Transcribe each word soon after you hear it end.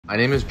My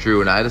name is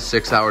Drew and I had a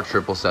 6-hour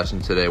triple session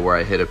today where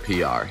I hit a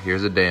PR.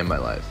 Here's a day in my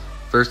life.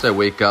 First, I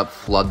wake up,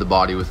 flood the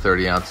body with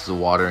 30 ounces of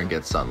water and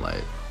get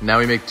sunlight. Now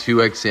we make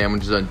 2 egg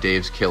sandwiches on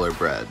Dave's Killer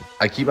Bread.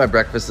 I keep my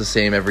breakfast the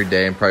same every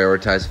day and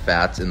prioritize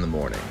fats in the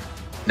morning.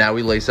 Now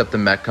we lace up the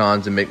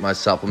Metcons and make my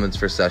supplements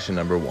for session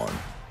number 1.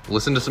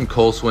 Listen to some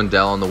Cole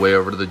Swindell on the way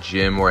over to the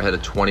gym where I had a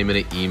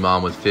 20-minute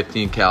EMOM with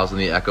 15 cals on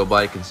the Echo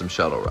Bike and some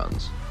shuttle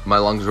runs. My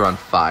lungs were on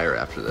fire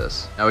after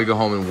this. Now we go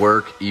home and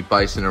work, eat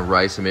bison and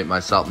rice, and make my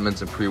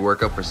supplements and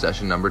pre-workout for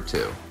session number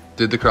 2.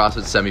 Did the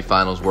CrossFit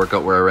semifinals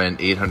workout where I ran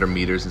 800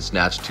 meters and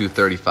snatched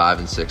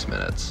 235 in 6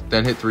 minutes.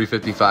 Then hit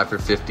 355 for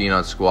 15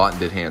 on squat and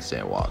did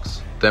handstand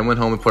walks. Then went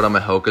home and put on my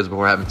Hokas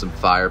before having some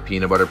fire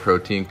peanut butter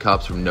protein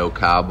cups from No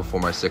Cow before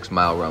my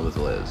 6-mile run with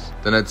Liz.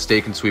 Then had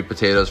steak and sweet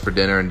potatoes for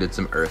dinner and did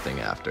some earthing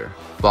after.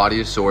 Body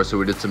is sore, so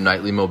we did some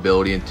nightly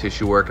mobility and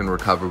tissue work and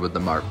recovered with the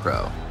Mark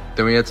Pro.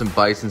 Then we had some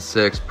bison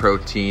 6,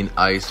 protein,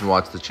 ice, and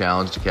watched the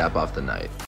challenge to cap off the night.